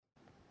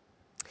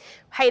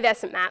Hey there,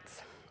 St.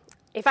 Matt's.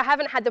 If I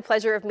haven't had the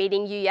pleasure of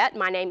meeting you yet,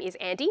 my name is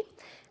Andy.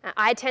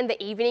 I attend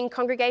the evening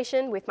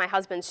congregation with my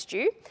husband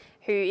Stu,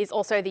 who is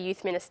also the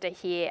youth minister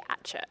here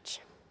at church.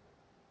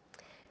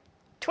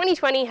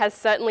 2020 has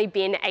certainly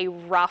been a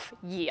rough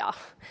year.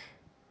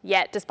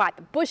 Yet, despite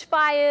the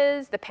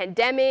bushfires, the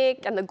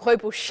pandemic, and the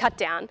global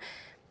shutdown,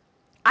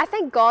 I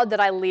thank God that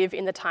I live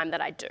in the time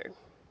that I do.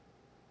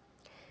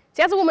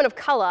 See, as a woman of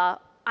colour,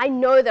 I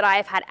know that I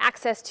have had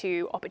access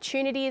to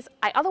opportunities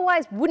I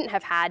otherwise wouldn't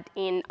have had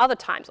in other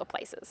times or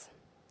places.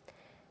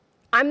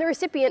 I'm the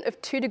recipient of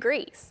 2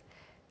 degrees.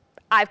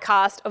 I've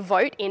cast a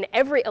vote in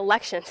every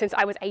election since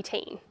I was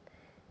 18,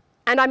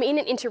 and I'm in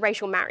an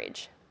interracial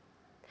marriage.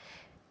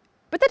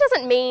 But that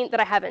doesn't mean that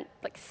I haven't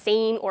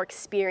seen or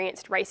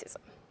experienced racism.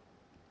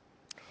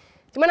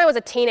 When I was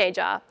a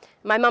teenager,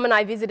 my mum and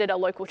I visited a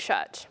local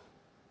church,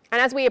 and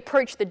as we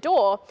approached the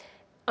door,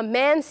 a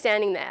man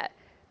standing there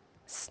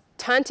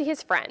turned to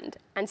his friend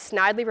and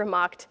snidely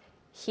remarked,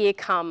 "Here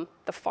come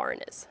the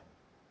foreigners,"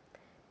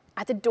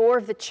 at the door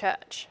of the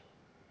church.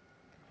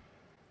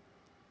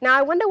 Now,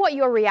 I wonder what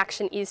your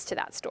reaction is to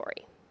that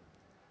story.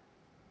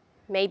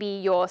 Maybe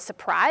you're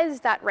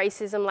surprised that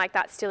racism like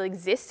that still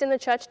exists in the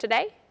church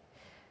today.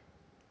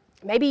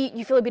 Maybe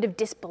you feel a bit of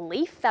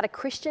disbelief that a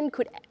Christian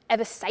could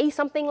ever say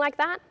something like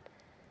that.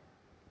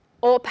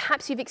 Or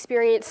perhaps you've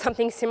experienced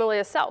something similar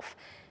yourself,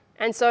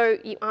 and so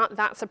you aren't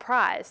that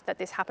surprised that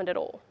this happened at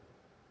all.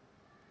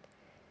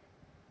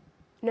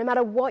 No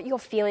matter what you're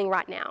feeling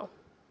right now,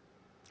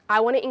 I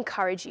want to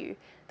encourage you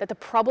that the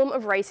problem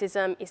of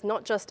racism is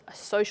not just a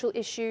social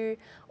issue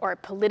or a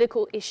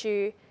political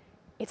issue,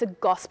 it's a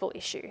gospel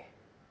issue.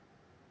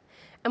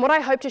 And what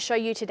I hope to show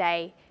you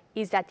today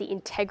is that the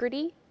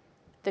integrity,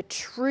 the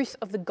truth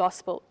of the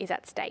gospel is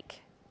at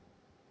stake.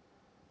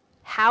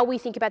 How we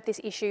think about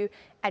this issue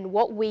and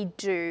what we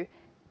do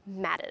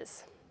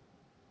matters.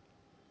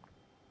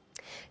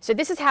 So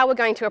this is how we're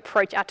going to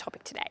approach our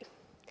topic today.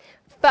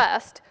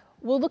 First,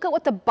 we'll look at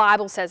what the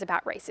Bible says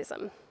about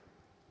racism.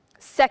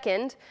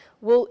 Second,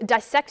 we'll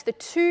dissect the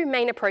 2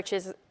 main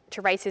approaches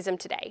to racism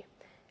today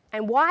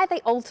and why they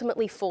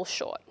ultimately fall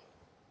short.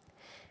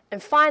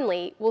 And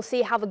finally, we'll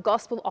see how the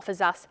gospel offers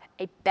us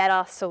a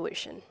better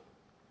solution.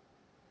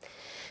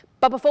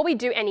 But before we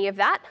do any of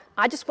that,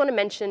 I just want to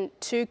mention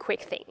 2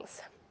 quick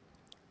things.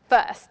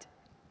 First,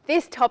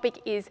 this topic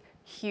is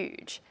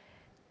huge.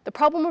 The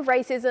problem of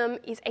racism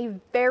is a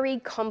very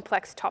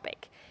complex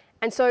topic,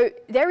 and so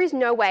there is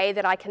no way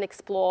that I can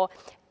explore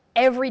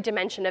every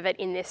dimension of it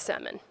in this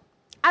sermon,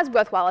 as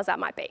worthwhile as that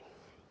might be.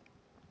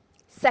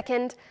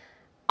 Second,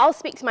 I'll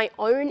speak to my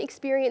own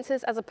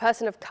experiences as a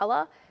person of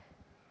colour,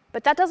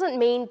 but that doesn't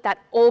mean that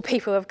all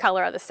people of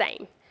colour are the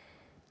same.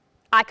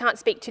 I can't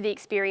speak to the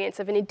experience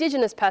of an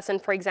Indigenous person,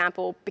 for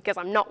example, because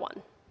I'm not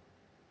one.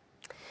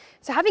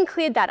 So having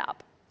cleared that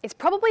up, it's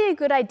probably a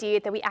good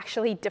idea that we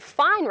actually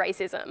define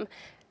racism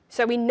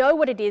so we know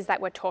what it is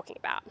that we're talking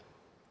about.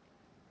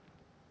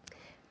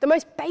 The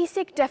most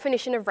basic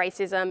definition of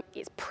racism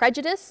is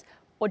prejudice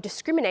or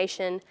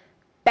discrimination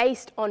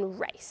based on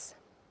race.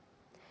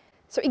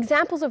 So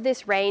examples of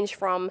this range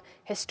from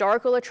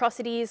historical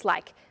atrocities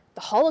like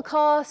the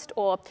Holocaust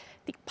or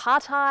the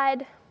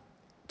apartheid,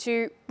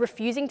 to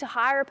refusing to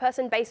hire a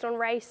person based on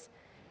race,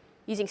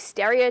 using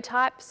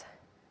stereotypes,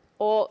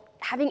 or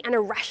having an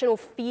irrational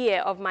fear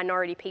of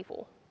minority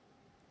people.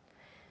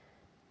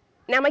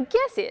 Now, my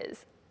guess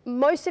is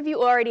most of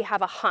you already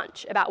have a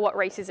hunch about what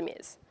racism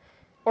is,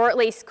 or at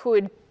least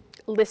could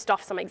list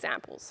off some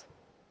examples.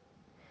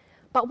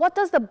 But what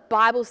does the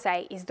Bible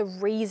say is the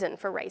reason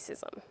for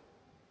racism?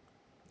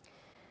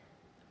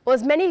 Well,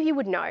 as many of you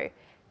would know,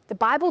 the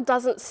Bible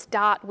doesn't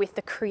start with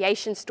the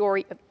creation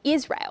story of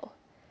Israel,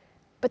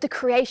 but the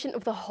creation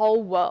of the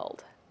whole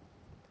world.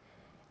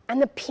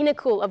 And the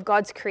pinnacle of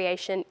God's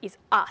creation is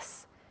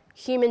us,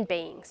 human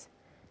beings,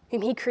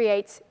 whom He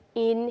creates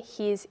in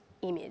His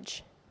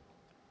image.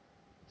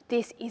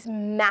 This is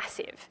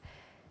massive.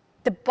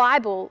 The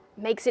Bible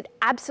makes it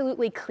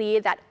absolutely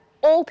clear that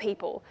all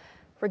people,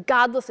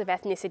 regardless of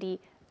ethnicity,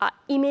 are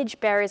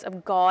image bearers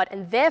of God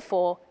and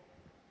therefore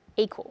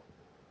equal.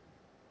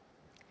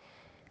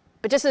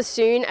 But just as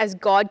soon as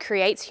God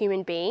creates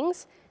human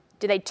beings,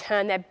 do they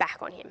turn their back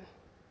on Him.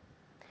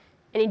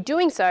 And in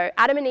doing so,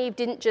 Adam and Eve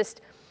didn't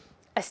just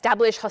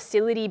establish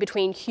hostility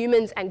between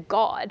humans and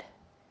God,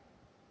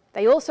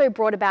 they also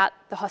brought about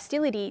the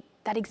hostility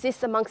that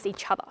exists amongst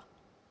each other.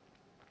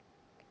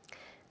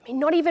 I mean,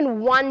 not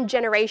even 1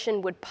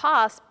 generation would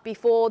pass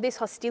before this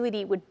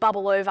hostility would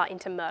bubble over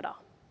into murder.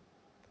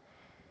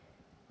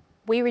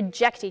 We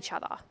reject each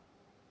other,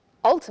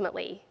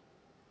 ultimately,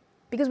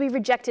 because we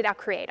rejected our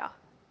Creator.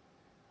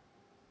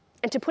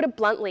 And to put it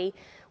bluntly,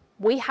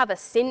 we have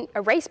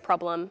a race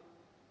problem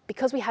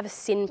because we have a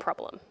sin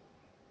problem.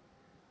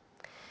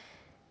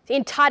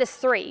 In Titus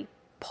 3,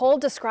 Paul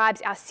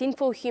describes our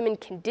sinful human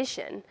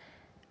condition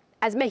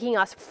as making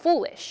us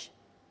foolish,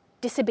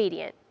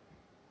 disobedient,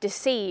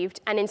 deceived,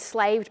 and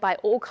enslaved by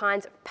all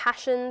kinds of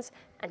passions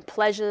and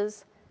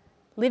pleasures,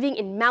 living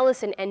in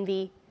malice and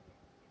envy,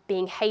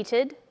 being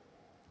hated,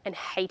 and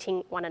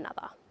hating one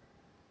another.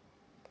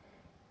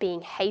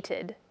 Being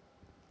hated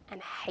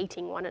and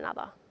hating one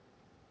another.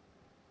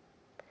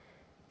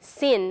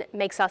 Sin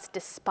makes us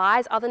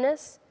despise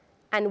otherness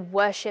and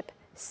worship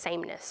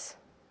sameness.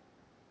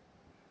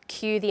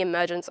 Cue the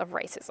emergence of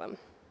racism.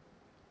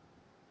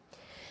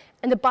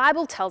 And the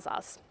Bible tells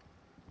us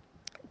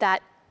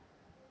that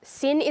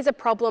sin is a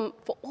problem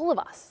for all of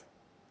us.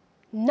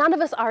 None of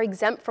us are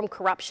exempt from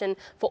corruption,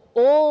 for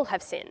all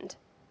have sinned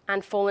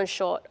and fallen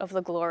short of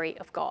the glory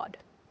of God.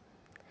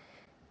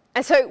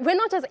 And so we're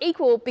not just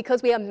equal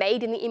because we are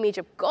made in the image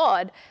of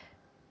God,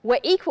 we're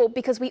equal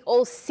because we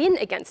all sin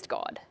against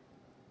God.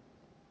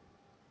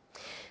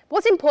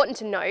 What's important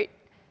to note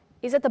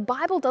is that the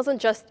Bible doesn't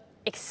just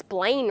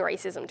explain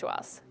racism to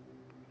us,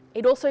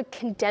 it also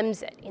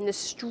condemns it in the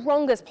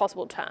strongest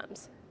possible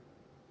terms.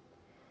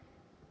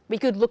 We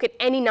could look at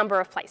any number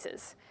of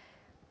places,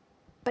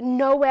 but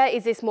nowhere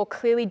is this more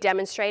clearly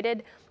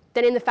demonstrated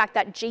than in the fact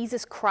that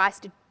Jesus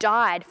Christ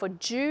died for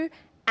Jew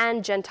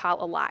and Gentile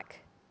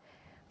alike,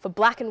 for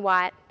black and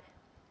white,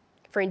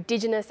 for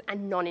Indigenous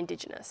and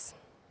non-Indigenous.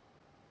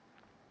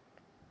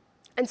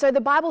 And so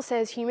the Bible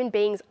says human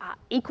beings are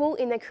equal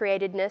in their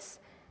createdness,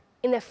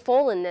 in their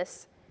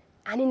fallenness,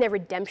 and in their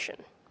redemption.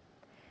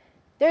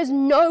 There is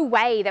no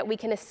way that we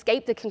can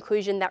escape the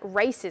conclusion that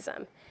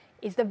racism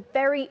is the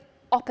very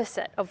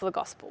opposite of the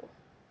gospel.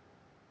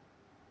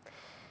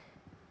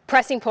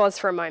 Pressing pause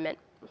for a moment.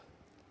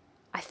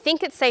 I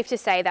think it's safe to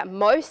say that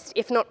most,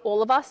 if not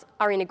all of us,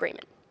 are in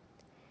agreement.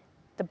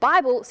 The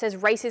Bible says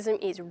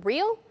racism is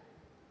real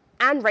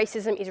and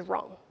racism is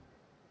wrong.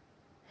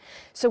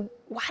 So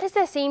why does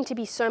there seem to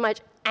be so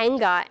much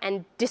anger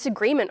and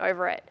disagreement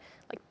over it,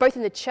 like both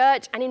in the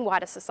church and in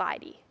wider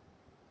society?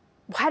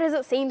 Why does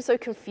it seem so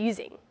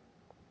confusing?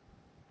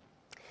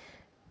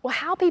 Well,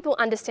 how people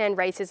understand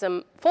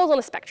racism falls on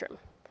a spectrum,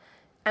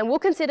 and we'll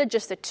consider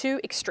just the two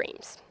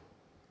extremes.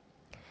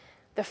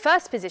 The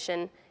first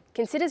position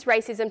considers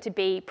racism to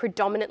be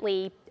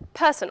predominantly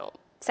personal,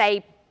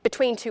 say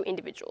between two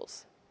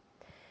individuals.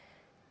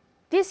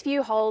 This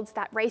view holds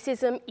that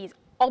racism is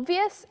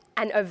obvious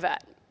and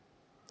overt,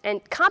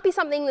 and can't be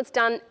something that's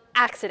done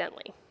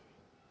accidentally.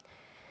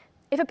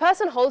 If a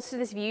person holds to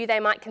this view, they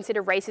might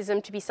consider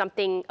racism to be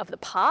something of the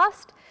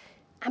past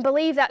and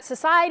believe that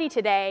society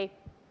today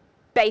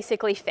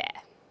basically fair.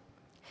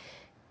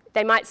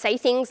 They might say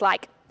things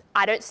like,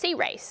 "I don't see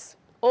race,"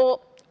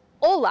 or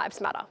 "all lives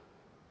matter."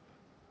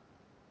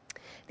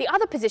 The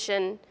other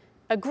position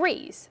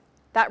agrees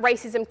that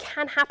racism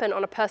can happen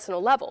on a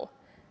personal level,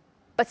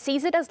 but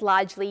sees it as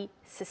largely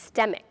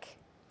systemic,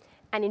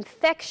 an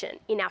infection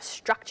in our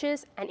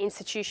structures and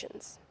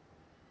institutions.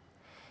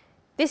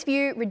 This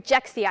view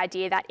rejects the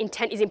idea that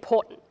intent is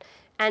important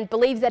and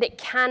believes that it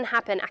can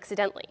happen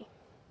accidentally.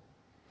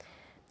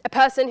 A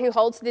person who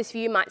holds to this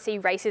view might see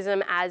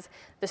racism as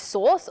the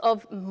source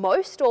of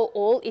most or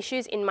all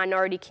issues in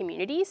minority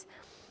communities,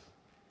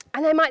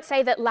 and they might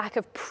say that lack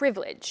of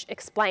privilege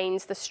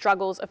explains the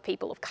struggles of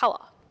people of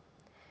colour.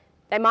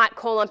 They might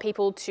call on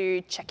people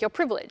to check your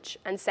privilege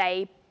and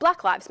say,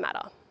 "Black lives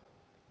matter."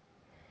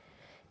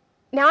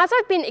 Now, as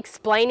I've been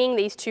explaining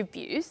these two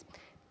views,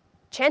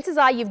 chances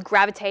are you've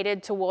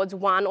gravitated towards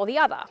one or the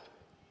other.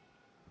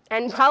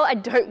 And while I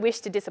don't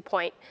wish to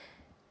disappoint,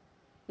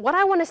 what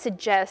I want to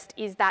suggest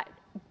is that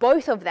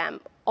both of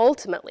them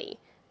ultimately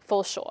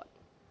fall short.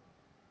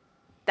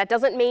 That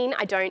doesn't mean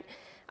I don't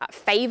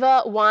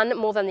favour one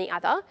more than the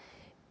other.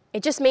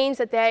 It just means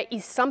that there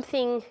is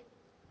something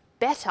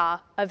better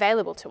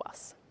available to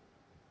us.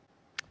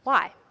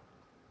 Why?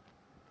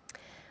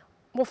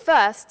 Well,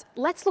 first,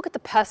 let's look at the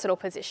personal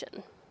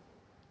position.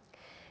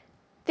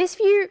 This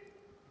view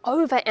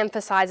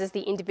overemphasises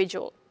the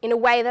individual in a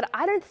way that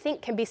I don't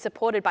think can be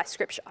supported by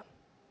Scripture.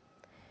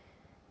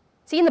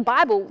 See, in the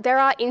Bible, there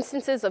are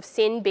instances of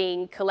sin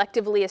being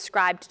collectively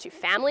ascribed to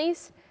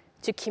families,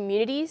 to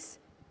communities,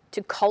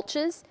 to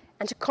cultures,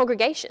 and to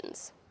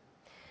congregations.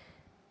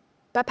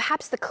 But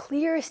perhaps the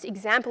clearest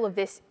example of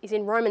this is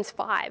in Romans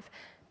 5,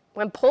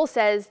 when Paul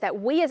says that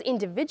we as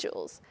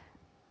individuals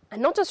are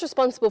not just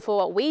responsible for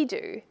what we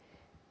do,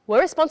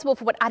 we're responsible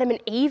for what Adam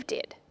and Eve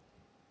did.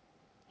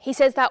 He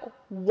says that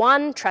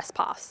one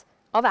trespass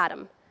of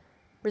Adam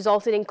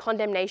resulted in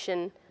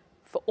condemnation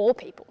for all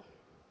people.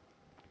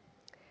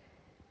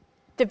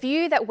 The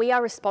view that we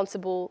are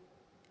responsible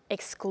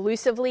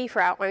exclusively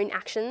for our own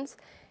actions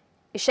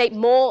is shaped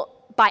more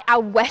by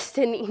our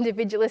Western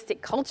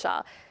individualistic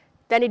culture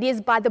than it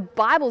is by the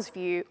Bible's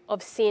view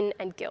of sin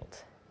and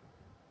guilt.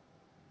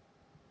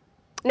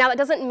 Now, that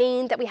doesn't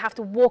mean that we have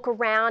to walk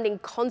around in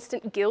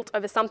constant guilt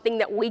over something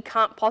that we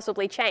can't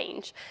possibly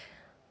change.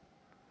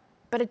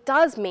 But it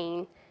does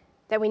mean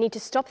that we need to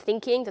stop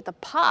thinking that the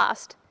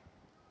past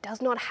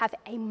does not have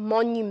a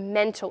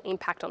monumental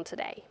impact on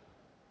today,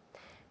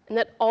 and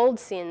that old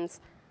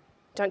sins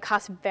don't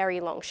cast very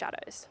long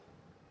shadows.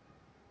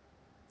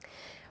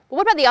 But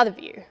what about the other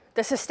view,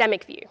 the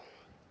systemic view?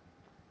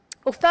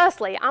 Well,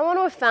 firstly, I want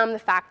to affirm the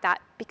fact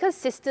that because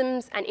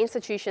systems and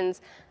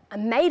institutions are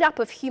made up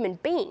of human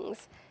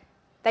beings,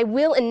 they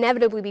will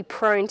inevitably be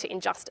prone to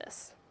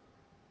injustice.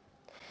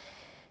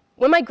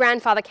 When my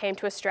grandfather came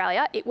to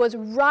Australia, it was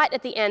right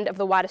at the end of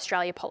the White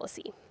Australia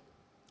policy.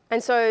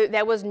 And so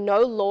there was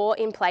no law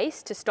in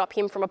place to stop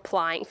him from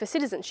applying for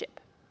citizenship.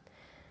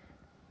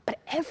 But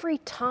every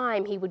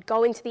time he would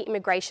go into the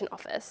immigration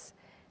office,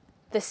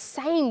 the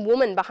same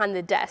woman behind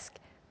the desk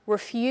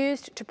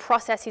refused to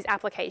process his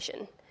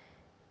application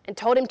and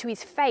told him to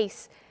his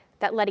face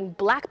that letting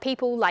black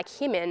people like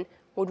him in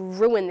would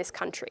ruin this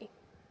country.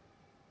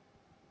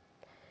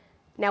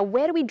 Now,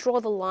 where do we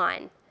draw the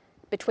line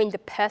between the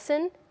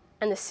person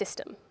and the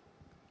system?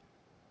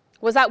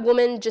 Was that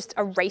woman just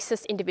a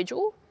racist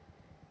individual?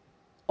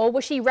 Or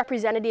was she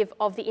representative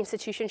of the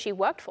institution she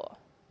worked for?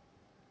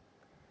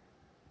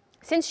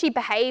 Since she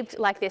behaved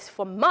like this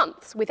for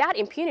months without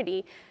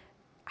impunity,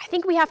 I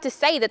think we have to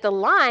say that the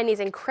line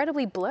is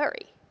incredibly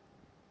blurry.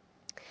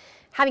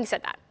 Having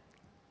said that,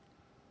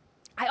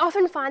 I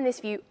often find this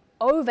view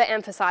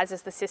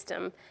overemphasizes the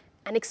system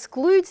and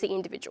excludes the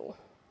individual,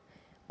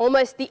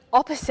 almost the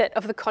opposite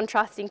of the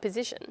contrasting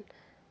position.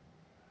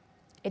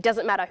 It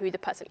doesn't matter who the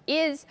person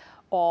is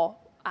or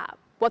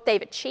what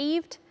they've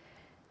achieved.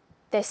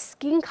 Their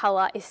skin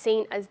color is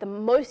seen as the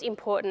most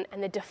important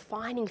and the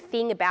defining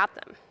thing about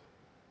them.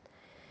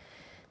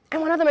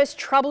 And one of the most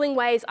troubling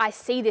ways I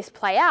see this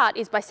play out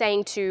is by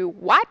saying to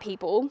white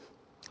people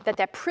that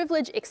their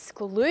privilege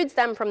excludes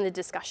them from the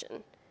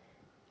discussion,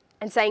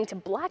 and saying to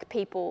black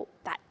people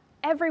that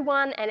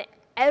everyone and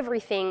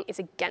everything is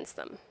against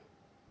them.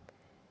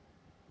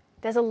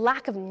 There's a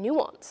lack of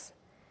nuance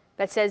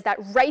that says that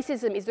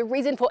racism is the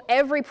reason for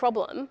every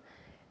problem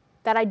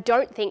that I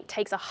don't think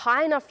takes a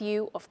high enough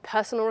view of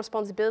personal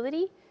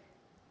responsibility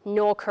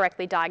nor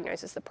correctly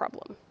diagnoses the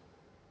problem.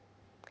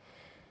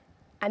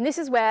 And this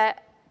is where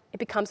it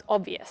becomes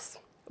obvious,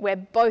 where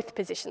both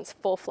positions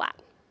fall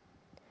flat.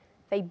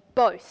 They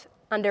both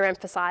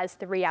underemphasize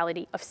the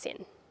reality of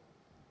sin.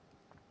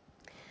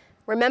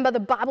 Remember, the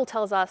Bible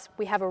tells us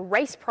we have a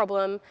race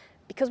problem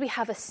because we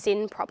have a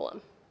sin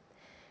problem.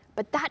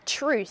 But that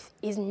truth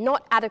is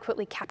not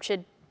adequately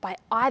captured by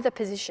either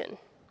position.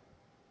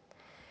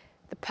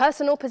 The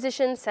personal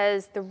position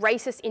says the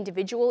racist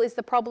individual is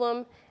the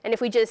problem, and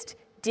if we just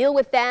deal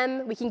with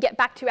them, we can get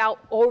back to our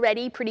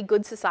already pretty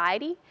good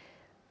society.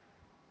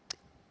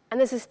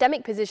 And the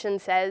systemic position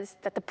says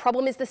that the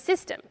problem is the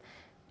system,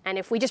 and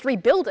if we just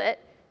rebuild it,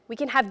 we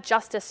can have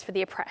justice for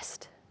the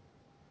oppressed.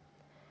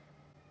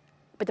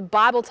 But the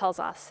Bible tells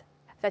us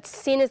that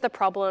sin is the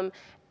problem,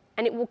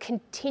 and it will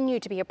continue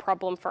to be a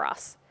problem for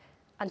us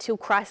until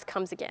Christ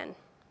comes again.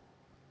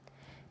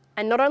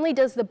 And not only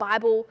does the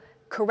Bible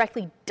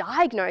correctly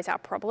diagnose our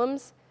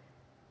problems,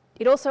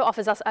 it also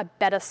offers us a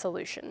better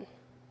solution.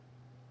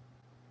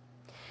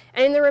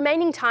 And in the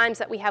remaining times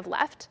that we have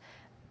left,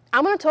 I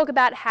want to talk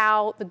about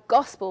how the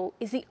gospel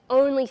is the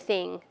only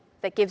thing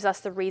that gives us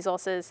the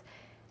resources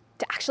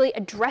to actually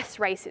address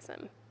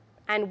racism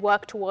and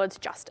work towards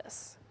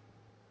justice.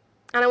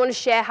 And I want to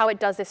share how it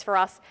does this for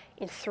us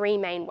in three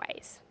main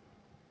ways.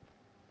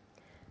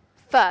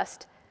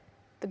 First,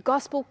 the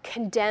gospel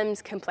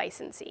condemns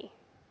complacency.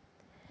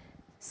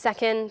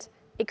 Second,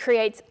 it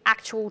creates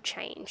actual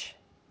change.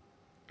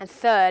 And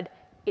third,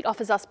 it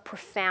offers us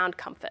profound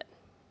comfort.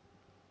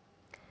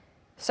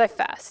 So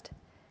first,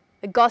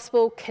 the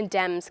gospel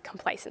condemns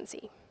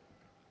complacency.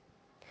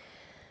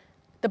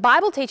 The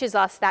Bible teaches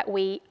us that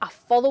we are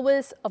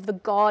followers of the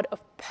God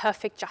of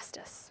perfect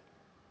justice.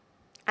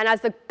 And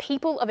as the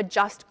people of a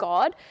just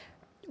God,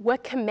 we're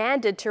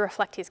commanded to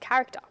reflect his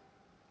character.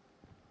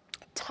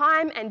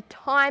 Time and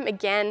time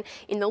again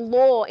in the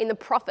law, in the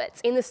prophets,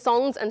 in the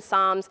songs and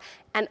psalms,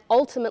 and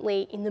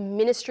ultimately in the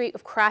ministry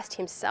of Christ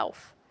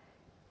himself,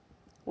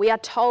 we are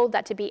told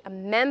that to be a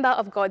member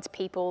of God's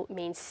people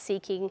means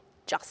seeking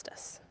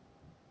justice.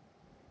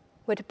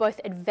 We're to both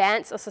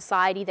advance a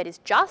society that is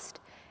just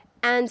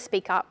and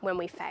speak up when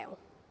we fail.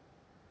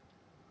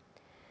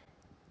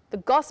 The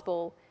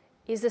gospel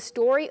is the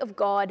story of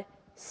God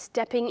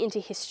stepping into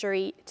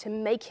history to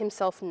make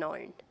himself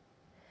known,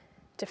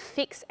 to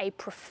fix a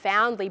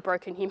profoundly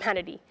broken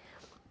humanity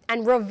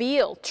and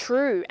reveal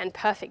true and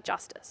perfect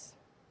justice.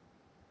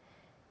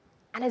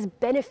 And as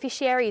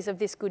beneficiaries of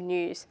this good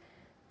news,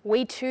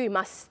 we too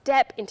must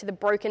step into the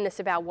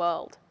brokenness of our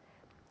world,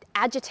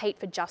 agitate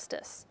for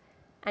justice,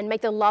 and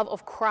make the love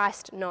of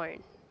Christ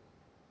known.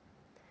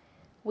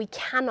 We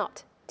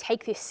cannot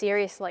take this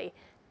seriously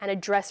and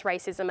address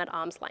racism at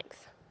arm's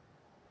length.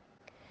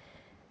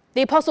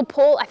 The Apostle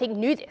Paul, I think,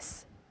 knew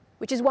this,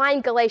 which is why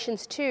in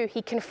Galatians 2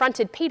 he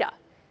confronted Peter.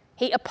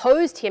 He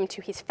opposed him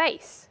to his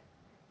face.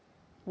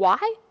 Why?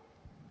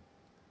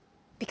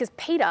 Because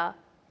Peter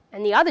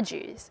and the other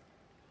Jews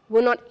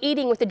were not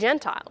eating with the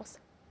Gentiles,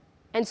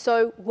 and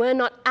so were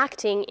not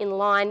acting in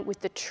line with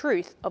the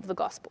truth of the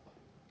gospel.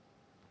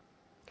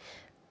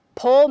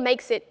 Paul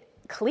makes it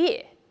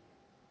clear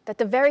that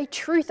the very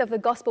truth of the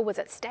gospel was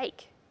at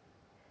stake.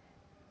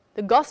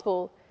 The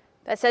gospel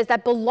that says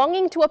that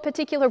belonging to a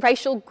particular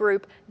racial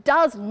group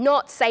does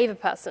not save a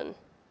person,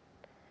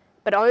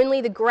 but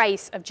only the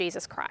grace of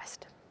Jesus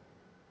Christ.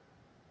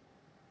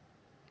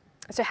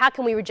 So how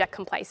can we reject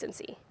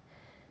complacency?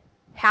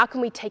 How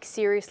can we take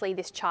seriously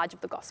this charge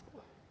of the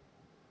gospel?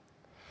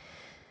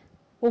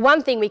 Well,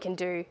 one thing we can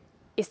do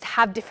is to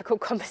have difficult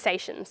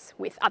conversations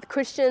with other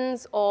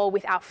Christians or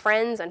with our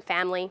friends and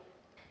family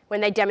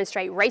when they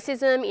demonstrate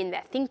racism in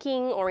their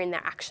thinking or in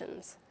their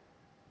actions.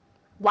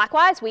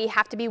 Likewise, we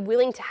have to be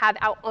willing to have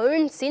our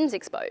own sins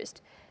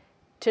exposed,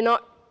 to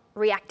not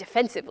react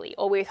defensively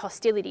or with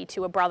hostility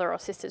to a brother or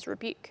sister's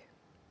rebuke.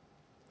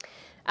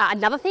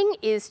 Another thing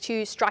is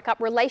to strike up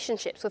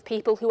relationships with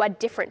people who are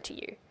different to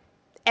you,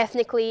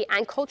 ethnically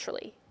and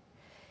culturally.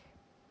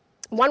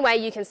 One way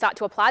you can start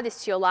to apply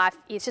this to your life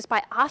is just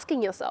by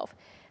asking yourself,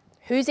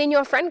 who's in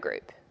your friend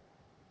group?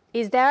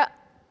 Is there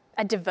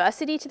a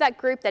diversity to that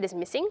group that is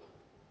missing?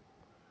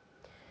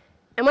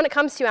 And when it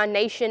comes to our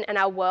nation and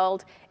our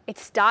world, it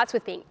starts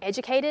with being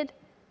educated,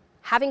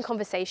 having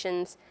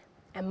conversations,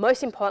 and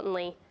most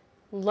importantly,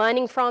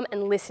 learning from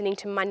and listening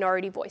to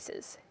minority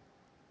voices.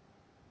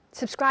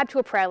 Subscribe to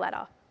a prayer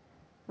letter,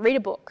 read a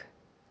book,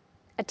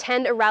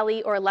 attend a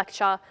rally or a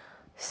lecture,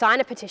 sign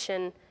a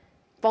petition,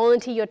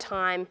 volunteer your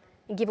time,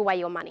 and give away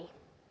your money.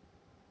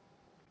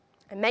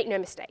 And make no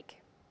mistake,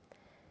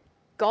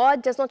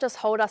 God does not just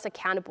hold us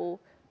accountable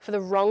for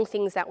the wrong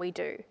things that we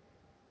do,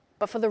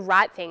 but for the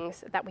right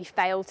things that we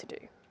fail to do.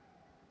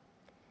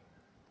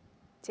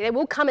 See, there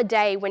will come a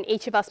day when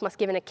each of us must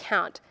give an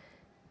account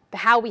for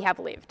how we have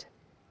lived.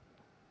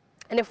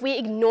 And if we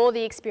ignore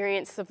the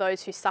experiences of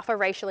those who suffer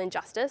racial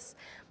injustice,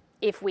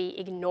 if we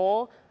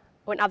ignore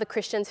when other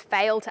Christians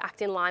fail to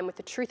act in line with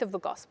the truth of the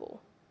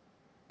gospel,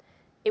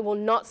 it will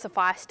not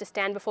suffice to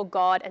stand before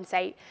God and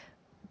say,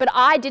 "But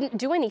I didn't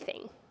do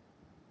anything,"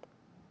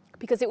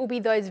 because it will be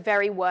those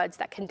very words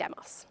that condemn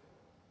us.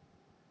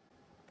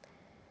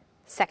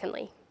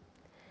 Secondly,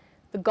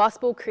 the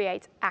gospel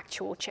creates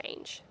actual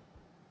change.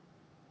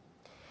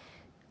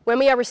 When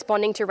we are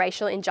responding to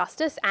racial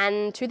injustice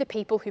and to the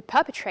people who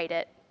perpetrate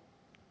it,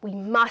 we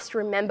must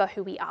remember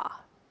who we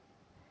are.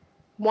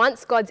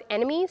 Once God's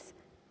enemies,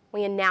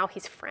 we are now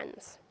his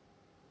friends.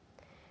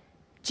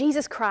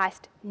 Jesus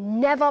Christ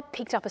never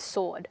picked up a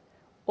sword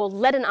or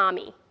led an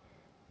army,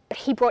 but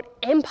he brought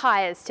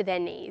empires to their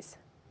knees.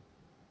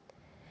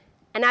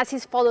 And as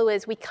his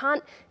followers, we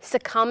can't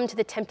succumb to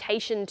the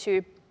temptation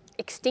to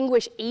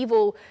extinguish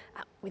evil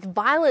with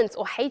violence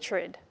or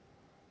hatred.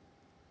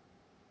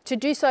 To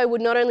do so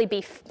would not only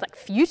be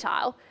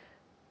futile,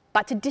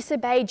 but to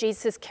disobey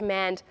Jesus'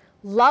 command,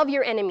 love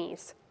your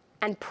enemies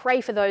and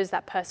pray for those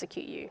that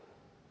persecute you.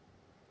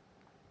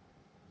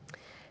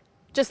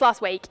 Just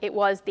last week, it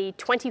was the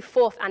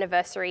 24th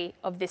anniversary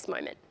of this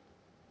moment.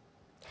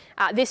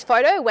 This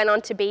photo went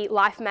on to be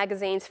Life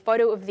magazine's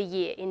Photo of the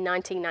Year in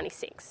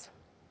 1996.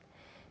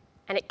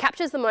 And it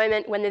captures the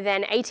moment when the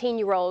then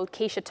 18-year-old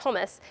Keisha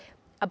Thomas,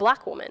 a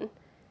black woman,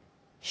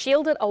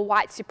 shielded a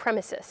white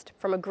supremacist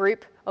from a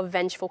group of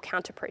vengeful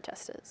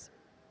counter-protesters.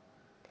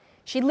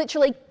 She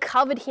literally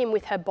covered him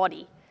with her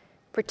body,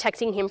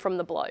 protecting him from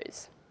the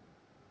blows.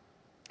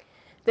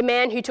 The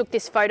man who took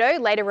this photo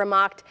later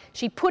remarked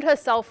she put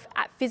herself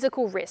at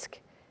physical risk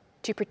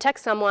to protect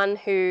someone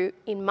who,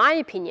 in my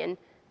opinion,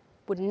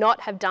 would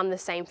not have done the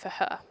same for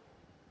her.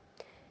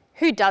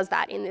 Who does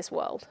that in this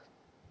world?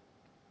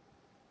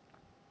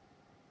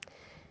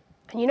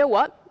 And you know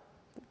what?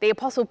 The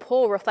Apostle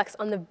Paul reflects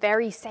on the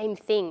very same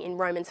thing in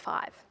Romans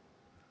 5.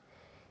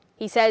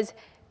 He says,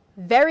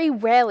 "Very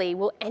rarely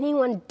will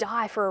anyone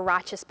die for a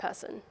righteous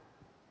person,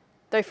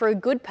 though for a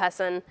good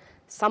person,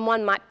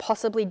 someone might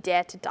possibly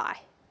dare to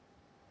die.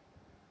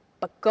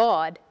 But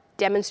God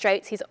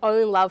demonstrates his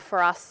own love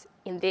for us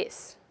in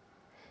this: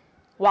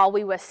 while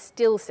we were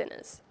still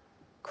sinners,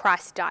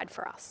 Christ died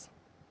for us."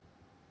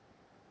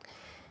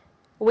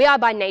 We are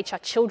by nature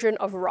children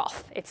of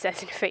wrath, it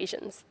says in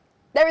Ephesians.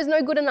 There is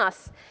no good in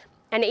us,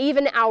 and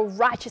even our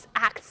righteous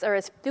acts are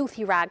as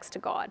filthy rags to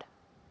God.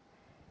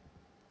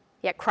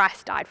 Yet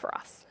Christ died for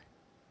us.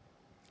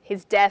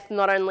 His death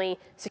not only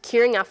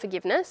securing our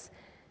forgiveness,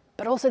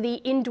 but also the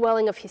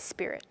indwelling of his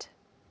Spirit.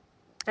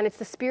 And it's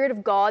the Spirit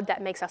of God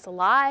that makes us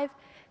alive,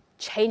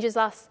 changes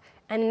us,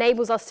 and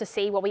enables us to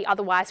see what we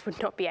otherwise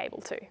would not be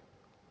able to.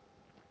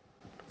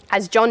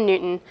 As John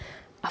Newton,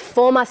 a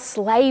former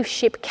slave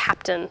ship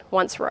captain,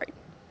 once wrote,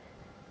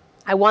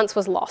 "I once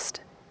was lost,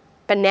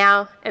 but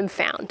now am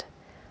found,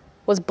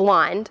 was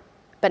blind,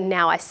 but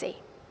now I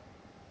see."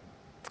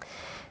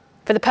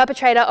 For the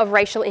perpetrator of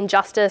racial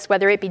injustice,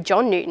 whether it be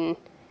John Newton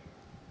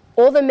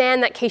or the man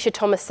that Keisha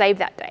Thomas saved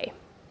that day,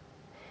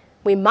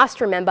 we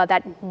must remember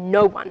that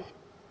no one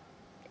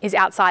is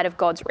outside of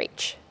God's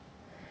reach.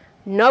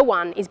 No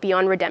one is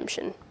beyond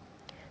redemption.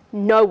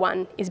 No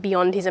one is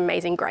beyond his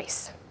amazing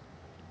grace.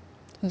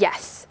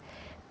 Yes,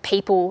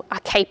 people are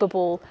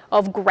capable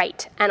of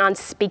great and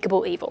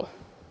unspeakable evil.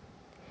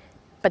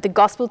 But the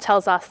gospel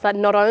tells us that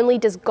not only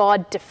does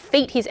God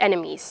defeat his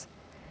enemies,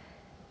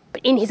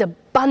 but in his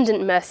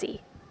abundant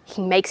mercy,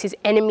 he makes his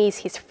enemies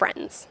his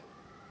friends.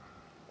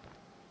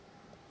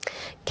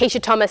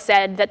 Keisha Thomas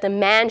said that the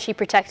man she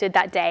protected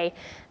that day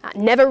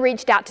never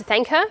reached out to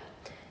thank her,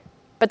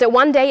 but that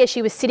one day as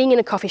she was sitting in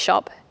a coffee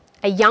shop,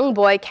 a young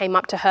boy came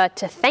up to her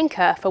to thank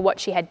her for what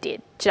she had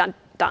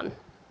done.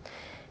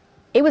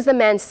 It was the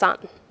man's son.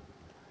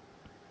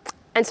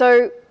 And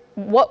so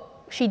what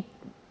she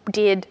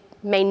did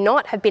may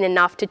not have been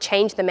enough to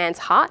change the man's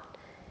heart.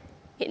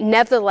 It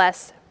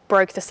nevertheless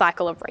broke the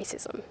cycle of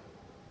racism.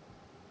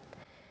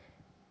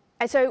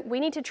 And so we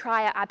need to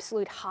try our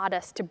absolute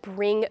hardest to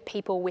bring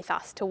people with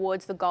us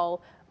towards the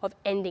goal of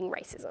ending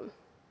racism.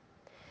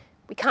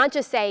 We can't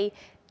just say,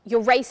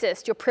 you're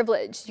racist, you're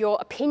privileged, your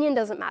opinion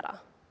doesn't matter.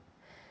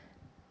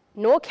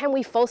 Nor can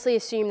we falsely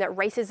assume that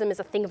racism is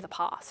a thing of the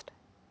past.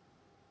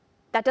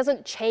 That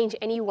doesn't change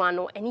anyone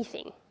or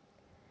anything.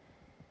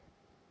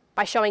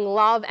 By showing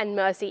love and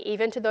mercy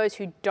even to those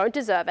who don't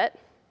deserve it,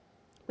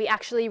 we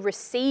actually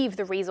receive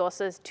the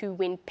resources to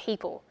win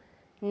people,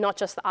 not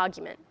just the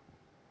argument.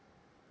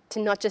 To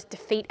not just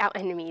defeat our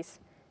enemies,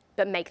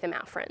 but make them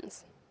our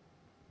friends.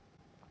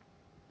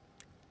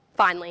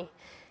 Finally,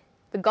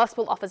 the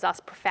gospel offers us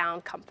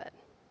profound comfort.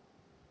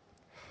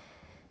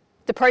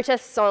 The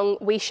protest song,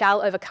 "We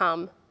Shall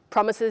Overcome,"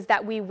 promises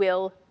that we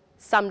will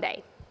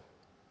someday.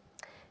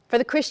 For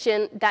the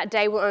Christian, that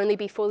day will only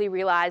be fully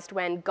realized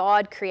when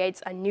God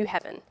creates a new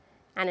heaven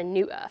and a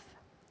new earth,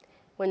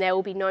 when there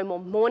will be no more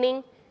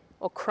mourning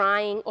or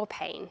crying or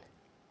pain,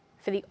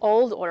 for the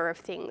old order of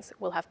things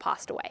will have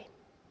passed away.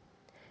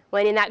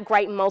 When in that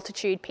great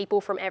multitude,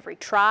 people from every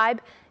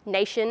tribe,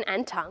 nation,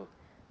 and tongue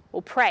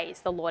will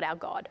praise the Lord our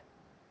God.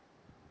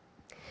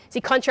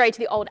 See, contrary to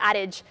the old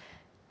adage,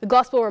 the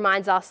gospel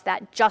reminds us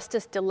that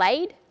justice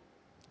delayed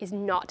is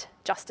not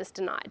justice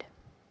denied.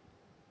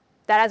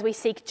 That as we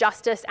seek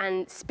justice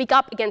and speak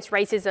up against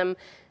racism,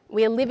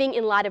 we are living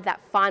in light of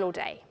that final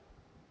day,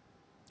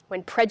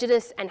 when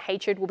prejudice and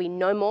hatred will be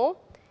no more,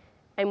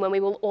 and when we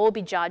will all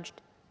be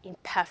judged in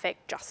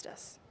perfect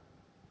justice.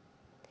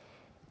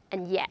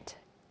 And yet,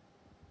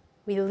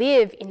 we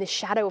live in the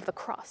shadow of the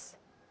cross,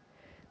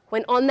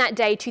 when on that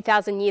day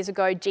 2,000 years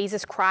ago,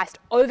 Jesus Christ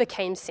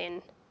overcame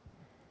sin,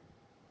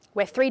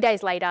 where 3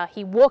 days later,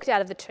 he walked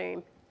out of the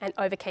tomb and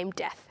overcame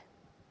death,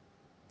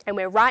 and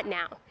where right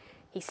now,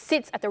 he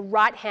sits at the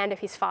right hand of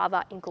his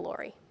Father in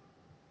glory.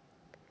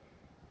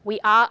 We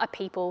are a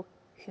people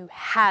who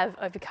have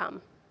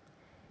overcome,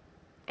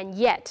 and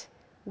yet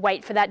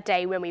wait for that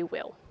day when we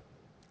will.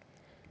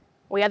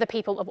 We are the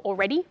people of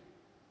already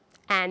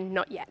and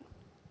not yet.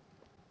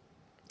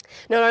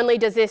 Not only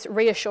does this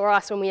reassure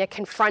us when we are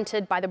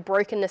confronted by the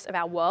brokenness of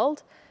our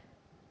world,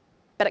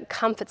 but it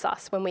comforts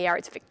us when we are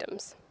its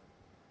victims.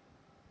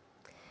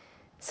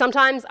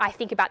 Sometimes I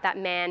think about that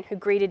man who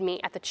greeted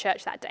me at the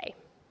church that day.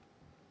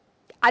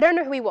 I don't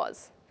know who he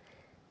was,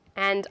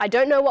 and I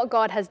don't know what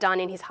God has done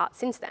in his heart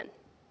since then.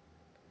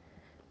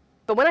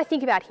 But when I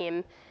think about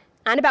him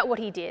and about what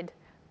he did,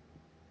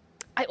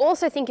 I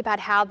also think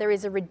about how there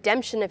is a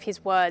redemption of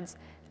his words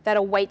that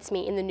awaits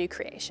me in the new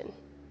creation,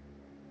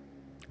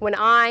 when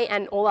I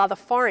and all other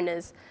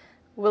foreigners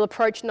will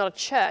approach not a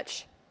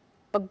church,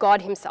 but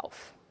God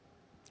himself,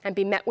 and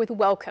be met with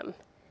welcome,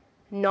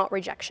 not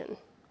rejection.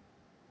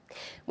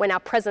 When our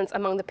presence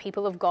among the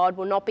people of God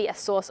will not be a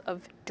source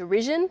of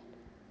derision,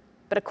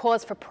 but a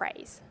cause for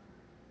praise.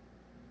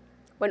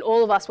 When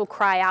all of us will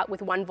cry out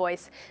with one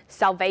voice,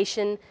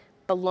 salvation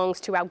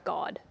belongs to our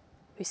God,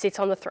 who sits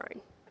on the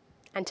throne,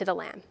 and to the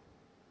Lamb.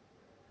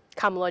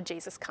 Come, Lord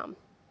Jesus, come.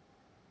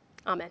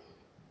 Amen.